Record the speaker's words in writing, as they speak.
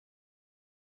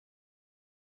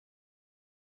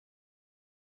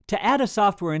To add a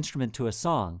software instrument to a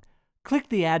song, click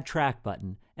the Add Track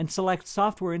button and select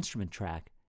Software Instrument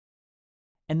Track,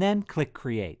 and then click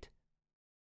Create.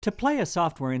 To play a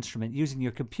software instrument using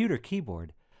your computer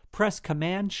keyboard, press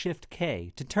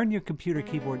Command-Shift-K to turn your computer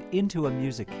keyboard into a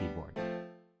music keyboard.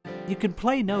 You can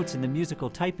play notes in the musical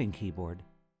typing keyboard,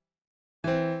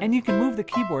 and you can move the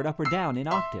keyboard up or down in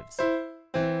octaves.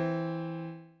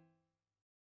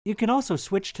 You can also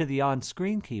switch to the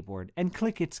on-screen keyboard and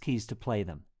click its keys to play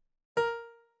them.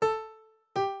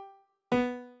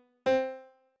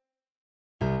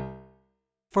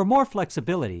 For more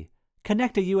flexibility,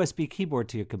 connect a USB keyboard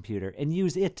to your computer and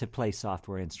use it to play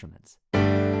software instruments.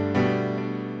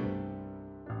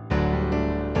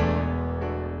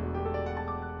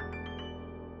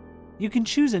 You can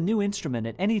choose a new instrument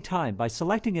at any time by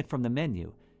selecting it from the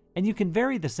menu, and you can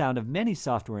vary the sound of many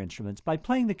software instruments by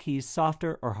playing the keys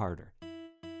softer or harder.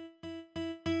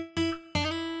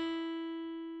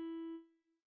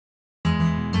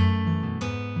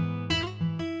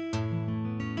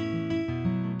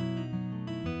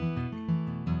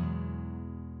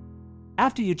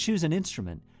 After you choose an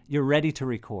instrument, you're ready to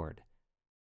record.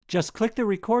 Just click the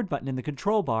record button in the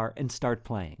control bar and start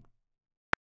playing.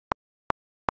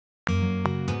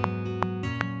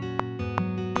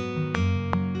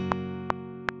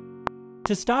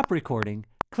 To stop recording,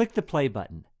 click the play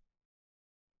button,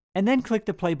 and then click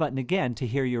the play button again to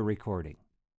hear your recording.